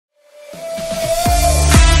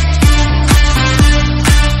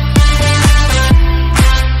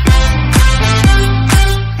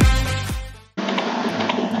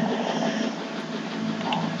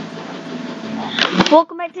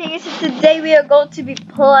Tigers, and today we are going to be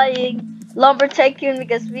playing Lumber Tycoon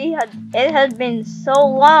because it has been so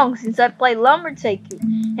long since I played Lumber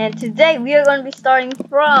Tycoon, and today we are going to be starting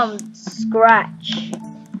from scratch.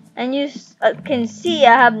 And you can see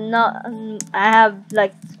I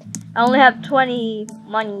only have 20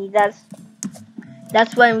 money.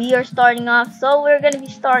 That's when we are starting off. So we're going to be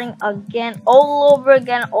starting again, all over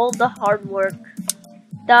again, all the hard work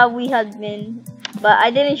that we had been. But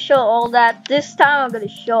I didn't show all that. This time I'm gonna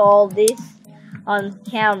show all this on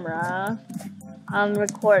camera. I'm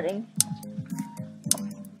recording.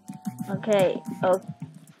 Okay. Oh.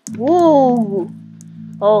 Woo!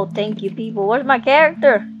 Oh, thank you, people. Where's my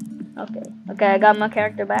character? Okay, I got my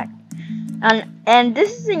character back. And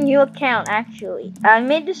this is a new account actually. I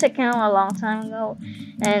made this account a long time ago,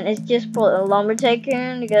 and it's just for a Lumber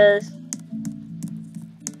Tycoon because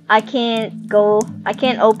I can't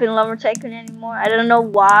open Lumber Tycoon anymore. I don't know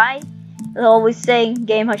why. It's always saying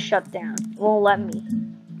game has shut down. It won't let me.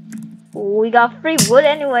 We got free wood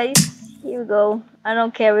anyways. Here we go. I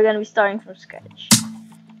don't care. We're gonna be starting from scratch.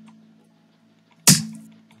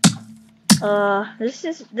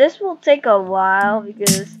 This will take a while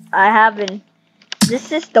because I haven't.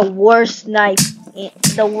 This is the worst knife.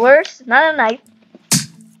 The worst, not a knife.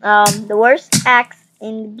 The worst axe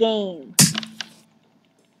in the game.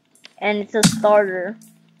 And it's a starter.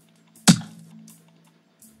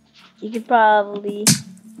 You could probably,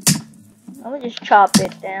 I'm gonna just chop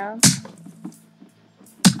it down.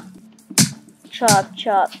 Chop,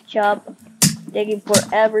 chop, chop. Taking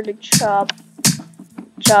forever to chop.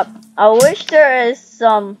 Chop. I wish there is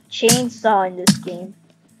some chainsaw in this game.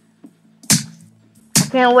 I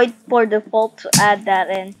can't wait for default to add that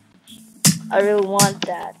in. I really want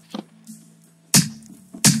that.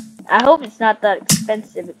 I hope it's not that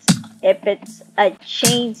expensive. If it's a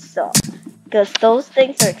chainsaw, because those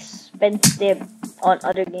things are expensive on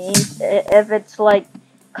other games. If it's like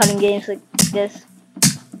cutting games like this,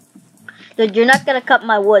 dude, you're not gonna cut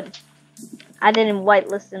my wood. I didn't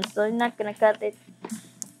whitelist them, so you're not gonna cut it.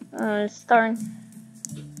 Starting.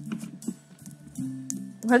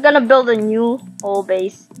 We're gonna build a new whole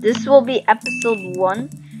base. This will be episode 1.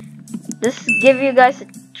 This give you guys a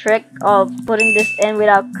trick of putting this in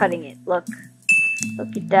without cutting it. Look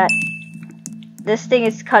at that. This thing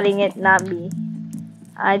is cutting it, not me.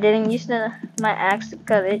 I didn't use my axe to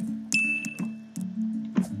cut it.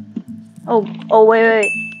 Oh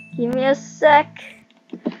wait. Give me a sec.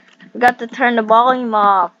 Forgot to turn the volume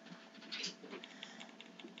off.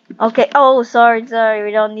 Okay. Oh, sorry.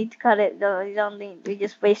 We don't need to cut it. No, we don't need. We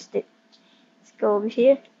just waste it. Let's go over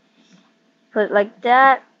here. Put it like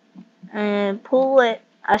that, and pull it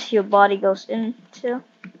as your body goes into.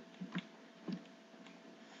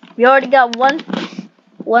 We already got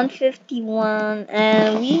 151,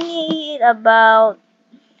 and we need about,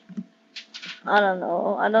 I don't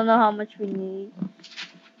know how much we need.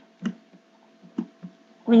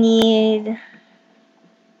 We need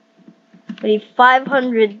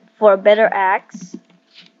 500 for a better axe.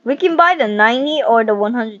 We can buy the 90 or the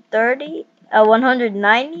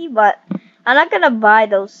 190, but I'm not gonna buy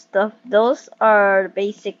those stuff. Those are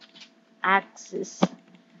basic axes.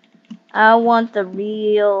 I want the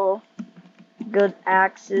real good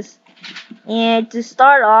axes. And to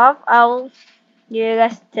start off, I'll give you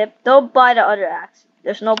guys a tip. Don't buy the other axe.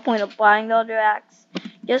 There's no point of buying the other axe.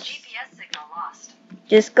 Just GPS signal lost.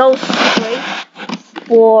 Just go straight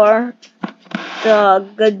for the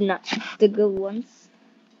good ones.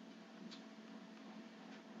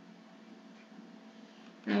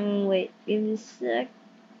 Wait, give me a sec.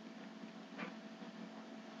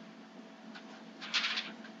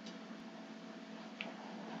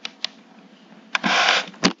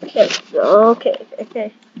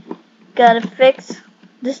 Okay. Gotta fix.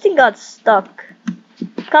 This thing got stuck.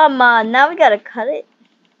 Come on, now we gotta cut it.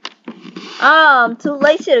 I'm too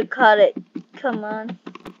lazy to cut it. Come on.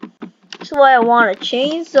 That's why I want a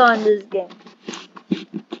chainsaw in this game.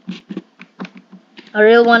 I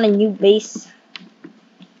really want a new base.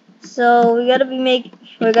 So I'm gonna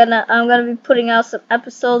be putting out some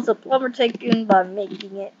episodes of Lumber Tycoon by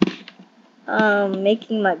making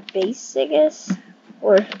my base, I guess,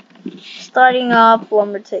 or starting off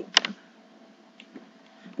Lumber Tycoon.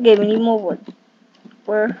 Okay, we need more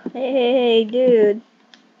wood. Hey, dude,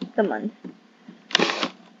 come on.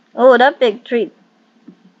 Oh, that big tree.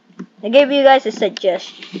 I gave you guys a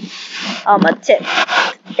suggestion. A tip.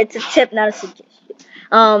 It's a tip, not a suggestion.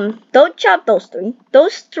 Don't chop those three.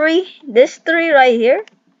 This three right here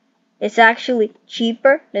is actually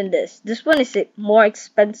cheaper than this. This one is more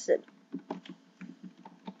expensive.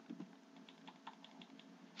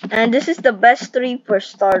 And this is the best tree for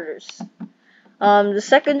starters. The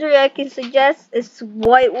secondary I can suggest is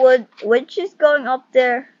Whitewood, which is going up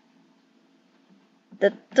there.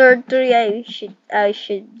 The third tree I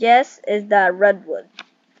should guess is that Redwood,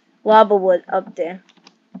 Lava Wood up there.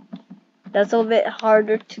 That's a little bit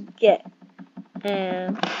harder to get,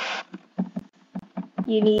 and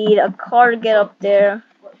you need a car to get up there.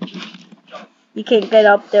 You can't get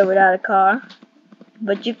up there without a car,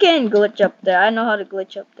 but you can glitch up there. I know how to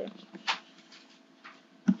glitch up there.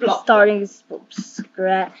 Starting from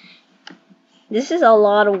scratch. This is a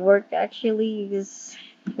lot of work actually, because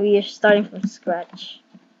we are starting from scratch.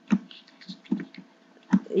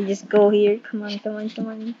 You just go here. Come on, come on, come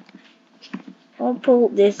on. I'll pull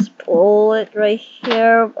it right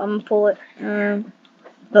here. I'm gonna pull it.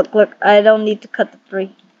 Look, I don't need to cut the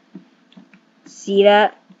tree. See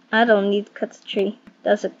that? I don't need to cut the tree.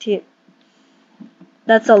 That's a tip.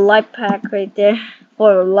 That's a life pack right there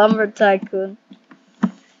for a lumber tycoon.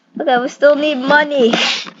 Okay, we still need money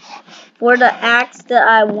for the axe that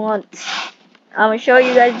I want. I'm gonna show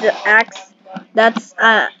you guys the axe. That's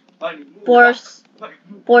for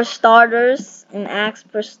starters. An axe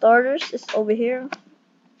for starters is over here.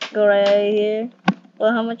 Go right here.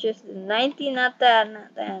 Well, how much is it? 90? Not that.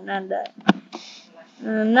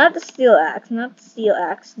 Not the steel axe. Not the steel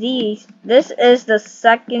axe. This is the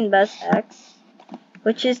second best axe,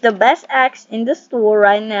 which is the best axe in the store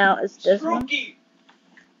right now. Is this one?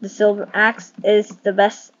 The silver axe is the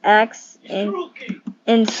best axe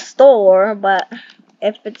in store, but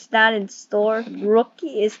if it's not in store,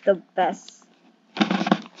 rookie is the best.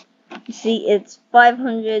 You see, it's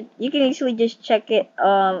 500. You can easily just check it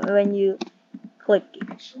when you click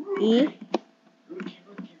E.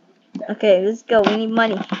 Okay, let's go. We need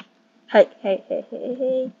money. Hey.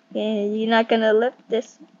 Yeah, you're not gonna lift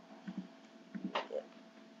this.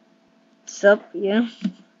 What's up, yeah?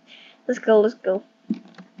 Let's go.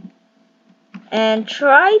 And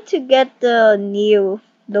try to get the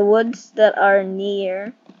woods that are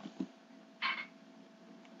near.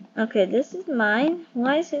 Okay, this is mine.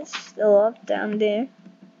 Why is it still up down there?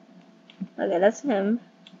 Okay, that's him.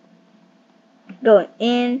 Going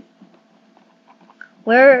in.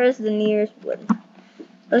 Where is the nearest wood?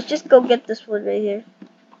 Let's just go get this wood right here.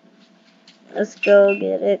 Let's go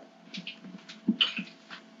get it.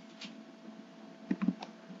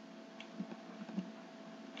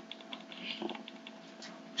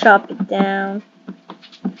 Chop it down.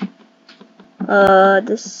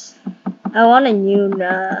 I want a new,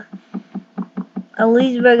 at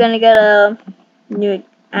least we're gonna get a new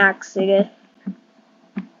axe again.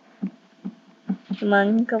 Come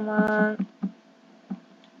on.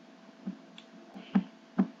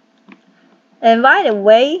 And by the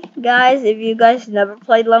way, guys, if you guys never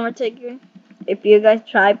played Lumber Tycoon, if you guys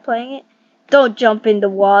try playing it, don't jump in the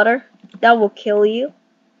water. That will kill you.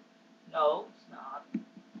 No, it's not.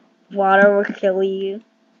 Water will kill you.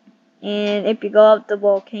 And if you go up the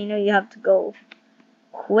volcano, you have to go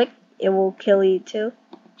quick. It will kill you too.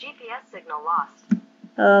 GPS signal lost.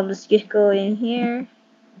 Let's just go in here.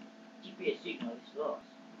 GPS signal is lost.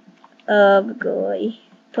 Go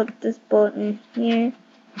put this button here.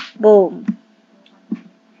 Boom.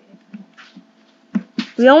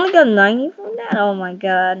 We only got 90 from that? Oh my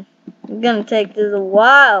god. It's gonna take this a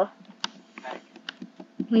while.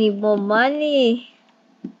 We need more money.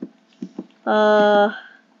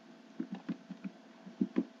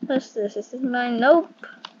 What's this? This is mine. Nope.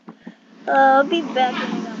 I'll be back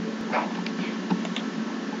when I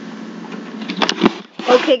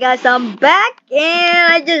got. Okay, guys, I'm back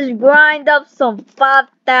and I just grind up some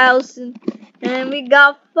 5,000. And we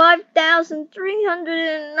got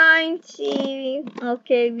 5,390.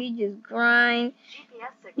 Okay, we just grind.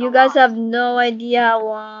 You guys have no idea how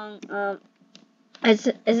long. It's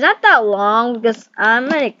not that long because I'm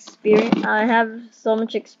an experience. I have so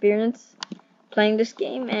much experience playing this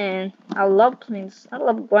game, and I love playing this. I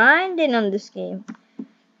love grinding on this game.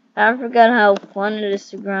 I forgot how fun it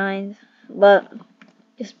is to grind, but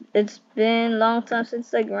it's been a long time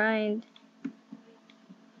since I grind.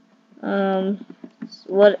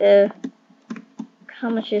 What if? How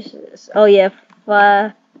much is this? Oh yeah,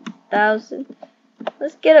 5,000.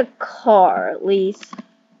 Let's get a car at least.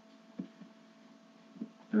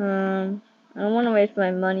 I don't want to waste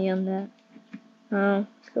my money on that.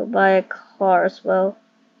 Let's go buy a car as well.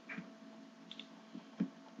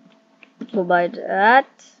 Go buy that.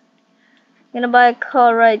 I'm gonna buy a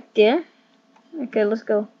car right there. Okay, let's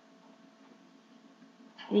go.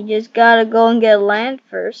 You just gotta go and get land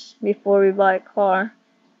first before we buy a car.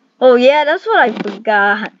 Oh yeah, that's what I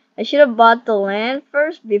forgot. I should have bought the land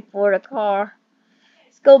first before the car.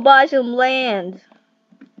 Let's go buy some land.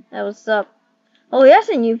 That was up. Oh, he has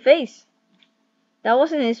a new face. That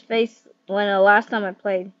wasn't his face when the last time I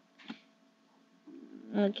played.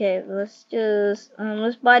 Okay, let's just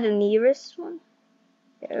let's buy the nearest one.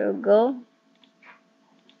 There we go.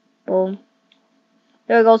 Boom.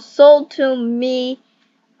 There we go. Sold to me.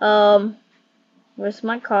 Where's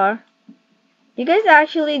my car? You guys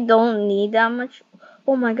actually don't need that much.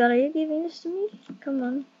 Oh my god, are you giving this to me? Come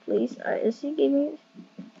on, please. Is he giving it?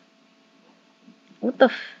 What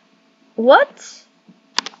the what?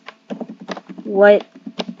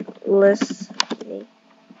 Whitelist me.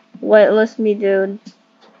 Whitelist me, dude.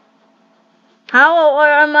 How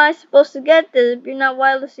am I supposed to get this if you're not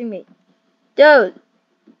whitelisting me? Dude.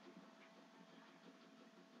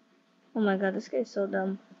 Oh my god, this guy's so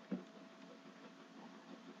dumb.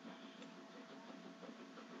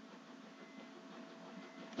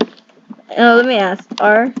 Let me ask,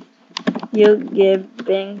 are you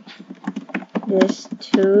giving this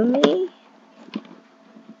to me?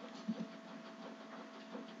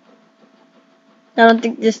 I don't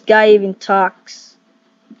think this guy even talks.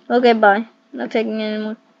 Okay, bye. Not taking it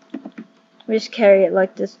anymore. We just carry it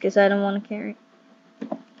like this because I don't want to carry it.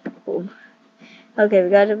 Boom. Okay, we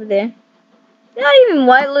got it over there. You're not even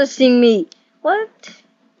whitelisting me. What?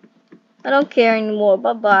 I don't care anymore.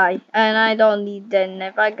 Bye-bye. And I don't need that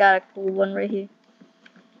knife. I got a cool one right here.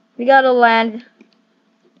 We gotta land.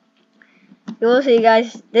 You will see,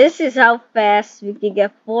 guys. This is how fast we can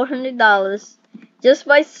get $400 just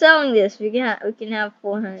by selling this. We can have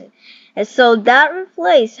 400. And so that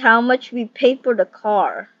reflects how much we paid for the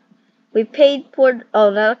car. We paid for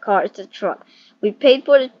not a car, it's a truck. We paid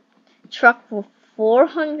for the truck for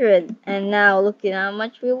 400, and now look at how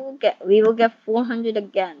much we will get. We will get 400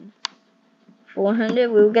 again.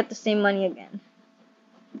 400. We will get the same money again.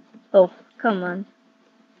 Oh, come on.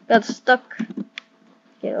 Got stuck.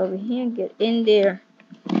 Get over here. Get in there.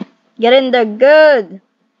 Get in there good.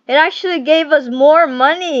 It actually gave us more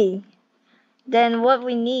money than what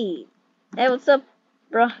we need. Hey, what's up,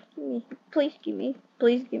 bro? Give me. Please give me.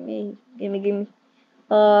 Please give me. Give me.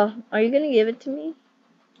 Are you gonna give it to me?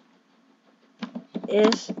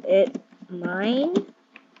 Is it mine?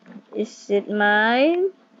 Is it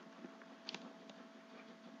mine?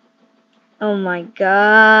 Oh my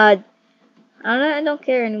god. I don't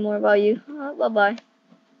care anymore about you. Bye bye.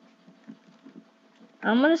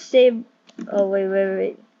 I'm gonna save. Oh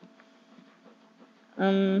wait.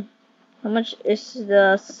 How much is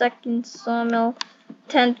the second sawmill?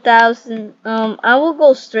 10,000. I will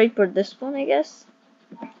go straight for this one, I guess.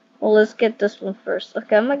 Well, let's get this one first.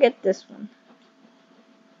 Okay, I'm gonna get this one.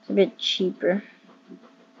 It's a bit cheaper.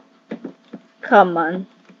 Come on.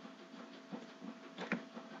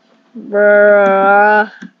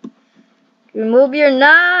 Bruh. Remove your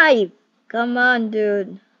knife. Come on,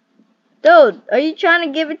 dude. Dude, are you trying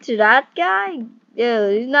to give it to that guy?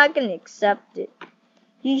 Dude, he's not gonna accept it.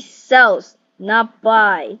 He sells, not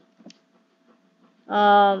buy.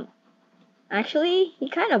 Actually, he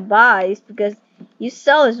kind of buys because you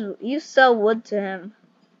sell wood to him.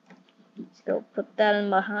 Let's go put that in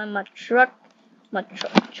behind my truck. My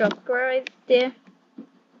truck right there.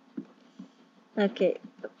 Okay,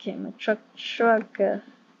 my truck.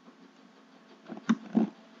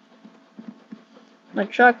 My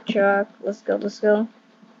truck. Let's go.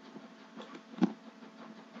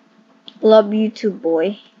 Love you too,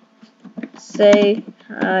 boy. Say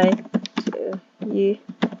hi to you.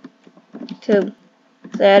 YouTube.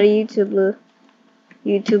 Say hi to YouTube, Blue.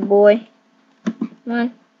 YouTube boy. Come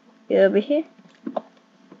on. Get over here.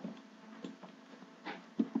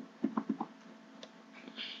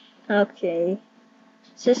 Okay.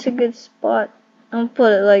 Is this a good spot? I'm gonna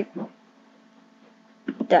put it like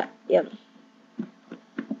that. Yep.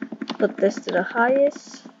 Put this to the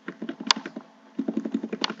highest.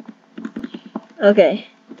 Okay.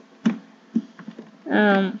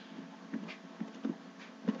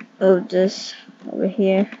 Move this over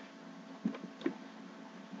here.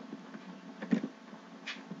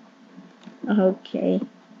 Okay.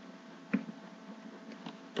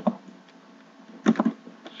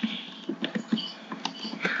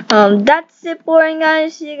 That's it for it,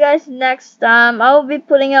 guys. See you guys next time. I will be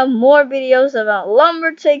putting out more videos about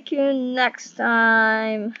Lumber Tycoon next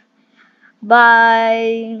time.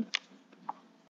 Bye.